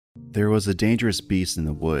There was a dangerous beast in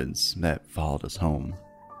the woods that followed us home.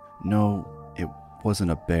 No, it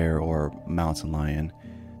wasn't a bear or mountain lion.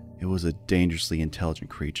 It was a dangerously intelligent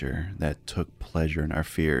creature that took pleasure in our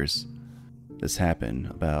fears. This happened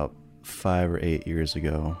about 5 or 8 years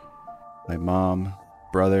ago. My mom,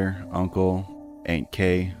 brother, uncle, Aunt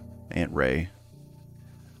Kay, Aunt Ray.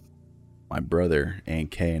 My brother,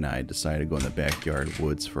 Aunt Kay, and I decided to go in the backyard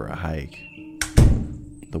woods for a hike.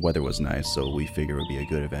 The weather was nice, so we figured it would be a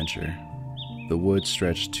good adventure. The woods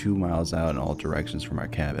stretched 2 miles out in all directions from our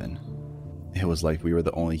cabin. It was like we were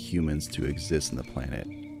the only humans to exist on the planet.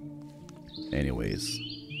 Anyways,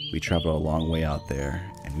 we traveled a long way out there,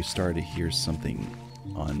 and we started to hear something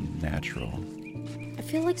unnatural. I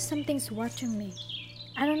feel like something's watching me.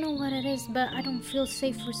 I don't know what it is, but I don't feel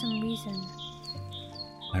safe for some reason.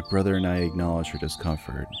 My brother and I acknowledged her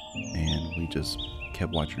discomfort, and we just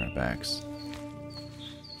kept watching our backs.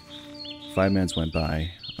 5 minutes went by,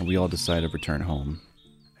 and we all decided to return home.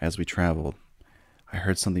 As we traveled, I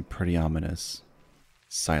heard something pretty ominous.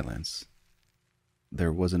 Silence.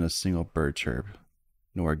 There wasn't a single bird chirp,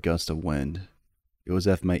 nor a gust of wind. It was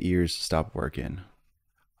as if my ears stopped working.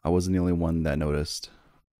 I wasn't the only one that noticed.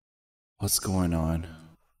 "What's going on?"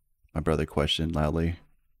 my brother questioned loudly.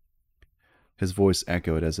 His voice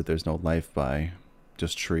echoed as if there's no life by,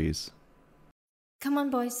 just trees. Come on,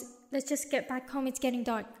 boys. Let's just get back home. It's getting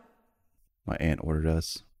dark. My aunt ordered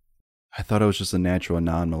us. I thought it was just a natural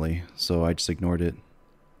anomaly, so I just ignored it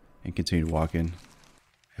and continued walking.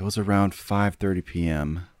 It was around 5:30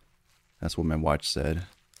 p.m. That's what my watch said.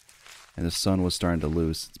 And the sun was starting to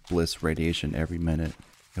lose its bliss radiation every minute.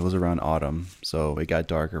 It was around autumn, so it got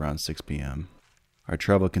dark around 6 p.m. Our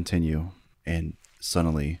travel continued, and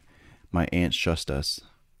suddenly, my aunt shushed us.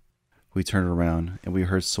 We turned around, and we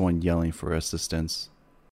heard someone yelling for assistance.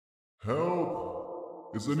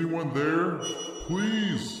 "Help! Is anyone there?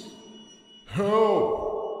 Please!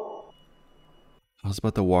 Help!" I was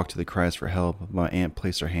about to walk to the cries for help, but my aunt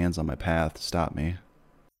placed her hands on my path to stop me.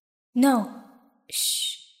 No.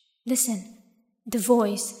 Shh. Listen. The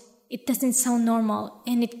voice. It doesn't sound normal,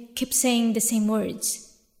 and it keeps saying the same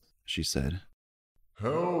words. She said.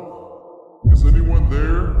 "Help! Is anyone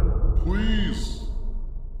there? Please!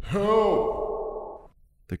 Help!"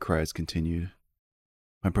 The cries continued.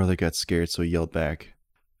 My brother got scared, so he yelled back.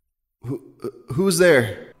 Who's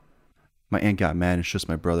there?" My aunt got mad and shook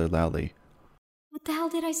my brother loudly. What the hell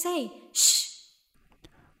did I say? Shh.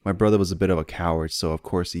 My brother was a bit of a coward, so of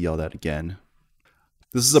course he yelled out again.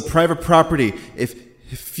 "This is a private property.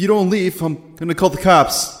 If you don't leave, I'm gonna call the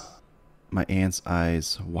cops." My aunt's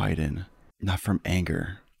eyes widened, not from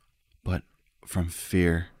anger, but from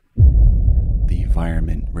fear. The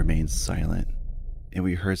environment remained silent, and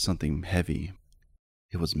we heard something heavy.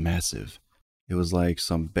 It was massive. It was like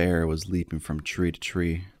some bear was leaping from tree to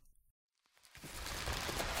tree.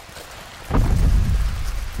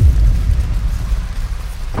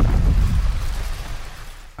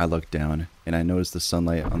 I looked down, and I noticed the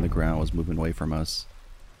sunlight on the ground was moving away from us.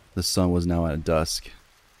 The sun was now at dusk.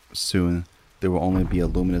 Soon, there will only be a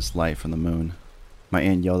luminous light from the moon. My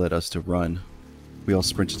aunt yelled at us to run. We all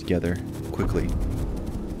sprinted together, quickly.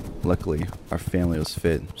 Luckily, our family was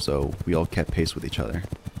fit, so we all kept pace with each other.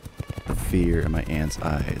 The fear in my aunt's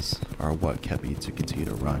eyes are what kept me to continue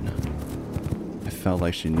to run. I felt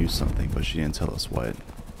like she knew something, but she didn't tell us what.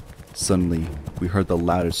 Suddenly, we heard the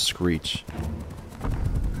loudest screech.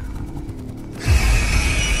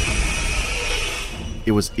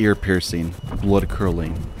 It was ear-piercing,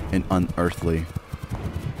 blood-curdling, and unearthly.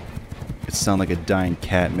 It sounded like a dying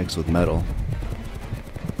cat mixed with metal.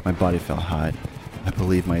 My body felt hot. I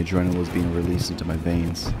believe my adrenaline was being released into my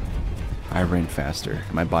veins. I ran faster,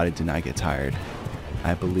 and my body did not get tired.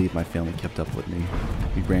 I believe my family kept up with me.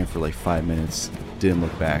 We ran for like 5 minutes, didn't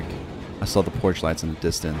look back. I saw the porch lights in the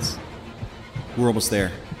distance. "We're almost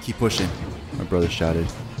there. Keep pushing," my brother shouted.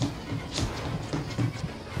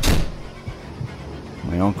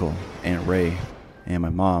 My uncle, Aunt Ray, and my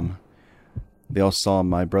mom, they all saw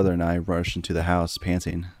my brother and I rush into the house,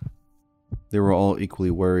 panting. They were all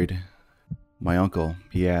equally worried. My uncle,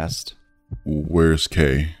 he asked, "Where's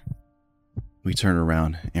Kay?" We turned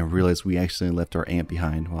around and realized we accidentally left our aunt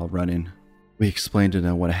behind while running. We explained to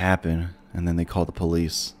them what happened, and then they called the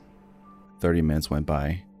police. 30 minutes went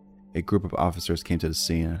by. A group of officers came to the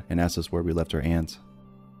scene and asked us where we left our aunt.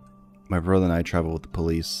 My brother and I traveled with the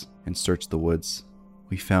police and searched the woods.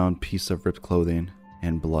 We found pieces of ripped clothing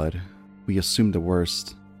and blood. We assumed the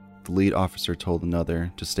worst. The lead officer told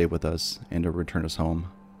another to stay with us and to return us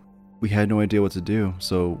home. We had no idea what to do,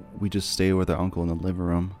 so we just stayed with our uncle in the living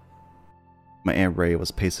room. My Aunt Ray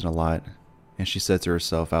was pacing a lot, and she said to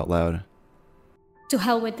herself out loud, To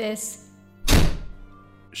hell with this.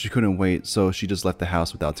 She couldn't wait, so she just left the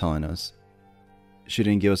house without telling us. She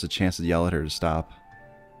didn't give us a chance to yell at her to stop.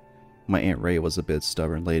 My Aunt Ray was a bit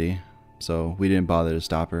stubborn lady, so we didn't bother to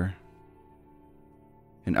stop her.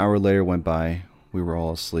 An hour later went by. We were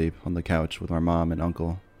all asleep on the couch with our mom and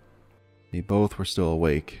uncle. They both were still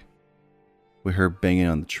awake. We heard banging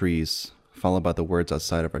on the trees, followed by the words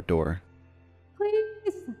outside of our door.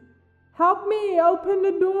 Please, help me open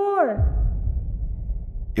the door.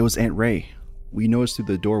 It was Aunt Ray. We noticed through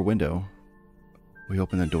the door window. We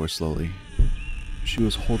opened the door slowly. She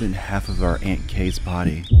was holding half of our Aunt Kay's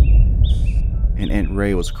body. And Aunt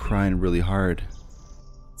Ray was crying really hard.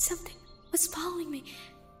 Something was following me.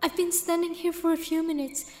 I've been standing here for a few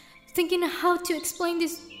minutes, thinking how to explain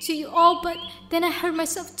this to you all, but then I heard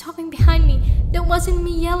myself talking behind me. That wasn't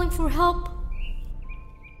me yelling for help.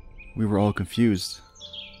 We were all confused.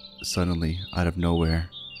 Suddenly, out of nowhere,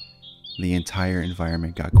 the entire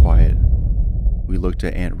environment got quiet. We looked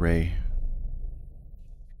at Aunt Ray.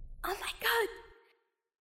 Oh my God!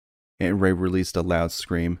 Aunt Ray released a loud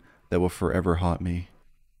scream that will forever haunt me.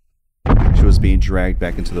 She was being dragged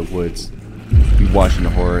back into the woods. We watched in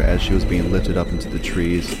horror as she was being lifted up into the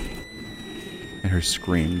trees, and her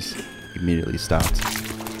screams immediately stopped.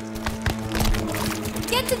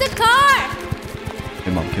 Get to the car!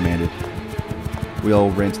 My mom commanded. We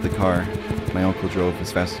all ran to the car. My uncle drove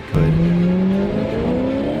as fast as he could.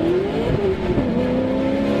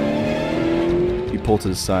 He pulled to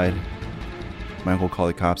the side. My uncle called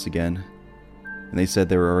the cops again, and they said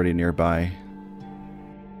they were already nearby.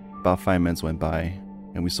 About 5 minutes went by,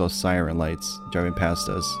 and we saw siren lights driving past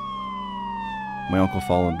us. My uncle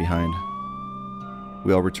followed behind.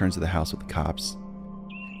 We all returned to the house with the cops.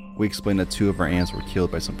 We explained that 2 of our aunts were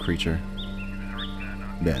killed by some creature.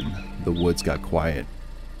 Then, the woods got quiet.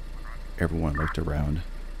 Everyone looked around.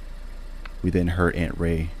 We then heard Aunt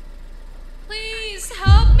Ray. Please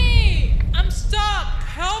help me! I'm stuck!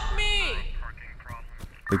 Help me!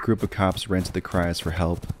 The group of cops ran to the cries for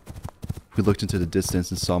help. We looked into the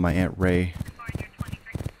distance and saw my Aunt Ray.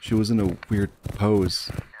 She was in a weird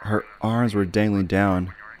pose. Her arms were dangling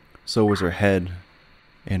down, so was her head,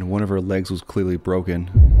 and one of her legs was clearly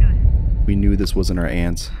broken. We knew this wasn't our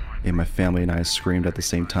aunt, and my family and I screamed at the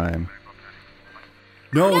same time.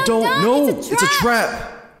 No, don't, no! It's a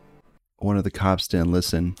trap! One of the cops didn't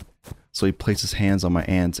listen, so he placed his hands on my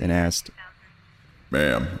aunt and asked,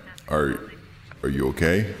 Ma'am, are you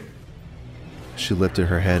okay? She lifted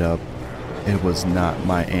her head up. It was not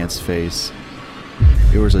my aunt's face.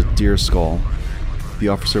 It was a deer skull. The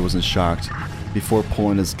officer wasn't shocked. Before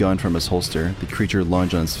pulling his gun from his holster, the creature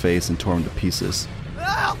lunged on his face and tore him to pieces.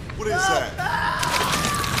 What is that?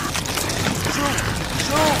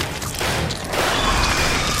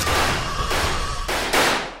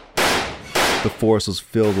 The forest was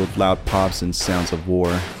filled with loud pops and sounds of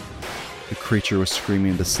war. The creature was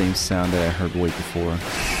screaming the same sound that I heard way before.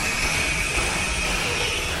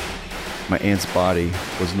 My aunt's body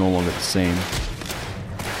was no longer the same.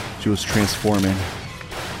 She was transforming.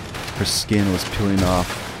 Her skin was peeling off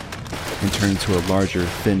and turned into a larger,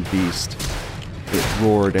 thin beast. It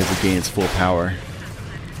roared as it gained its full power.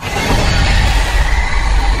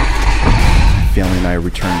 My family and I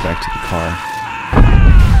returned back to the car.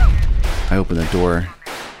 I opened the door,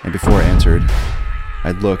 and before I entered,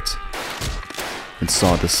 I looked and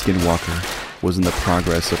saw the skinwalker was in the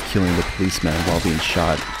progress of killing the policeman while being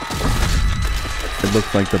shot. It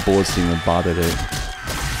looked like the bullets didn't even bother it.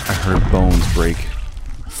 I heard bones break,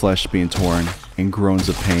 flesh being torn, and groans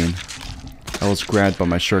of pain. I was grabbed by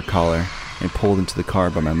my shirt collar and pulled into the car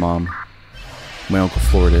by my mom. My uncle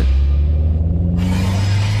floored it.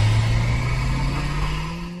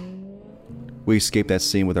 We escaped that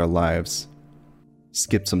scene with our lives.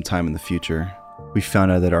 Skipped some time in the future. We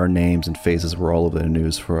found out that our names and faces were all over the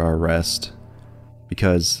news for our arrest,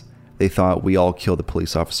 because they thought we all killed the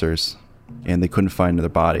police officers, and they couldn't find their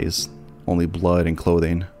bodies, only blood and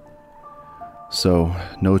clothing. So,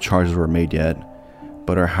 no charges were made yet,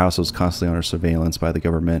 but our house was constantly under surveillance by the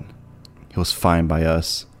government. It was fine by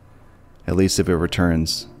us. At least if it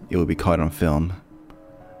returns, it would be caught on film.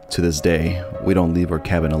 To this day, we don't leave our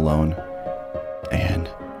cabin alone, and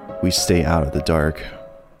we stay out of the dark.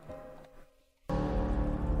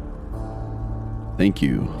 Thank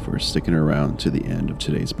you for sticking around to the end of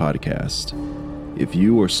today's podcast. If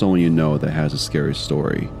you or someone you know that has a scary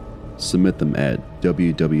story, submit them at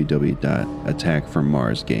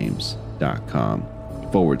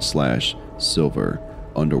www.attackfrommars.games.com/Silver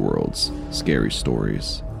Underworld's Scary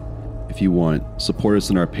Stories. If you want, support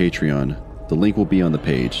us on our Patreon. The link will be on the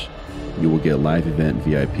page. You will get live event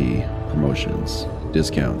VIP, promotions,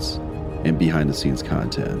 discounts, and behind the scenes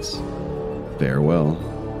contents. Farewell,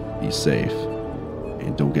 be safe,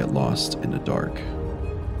 and don't get lost in the dark.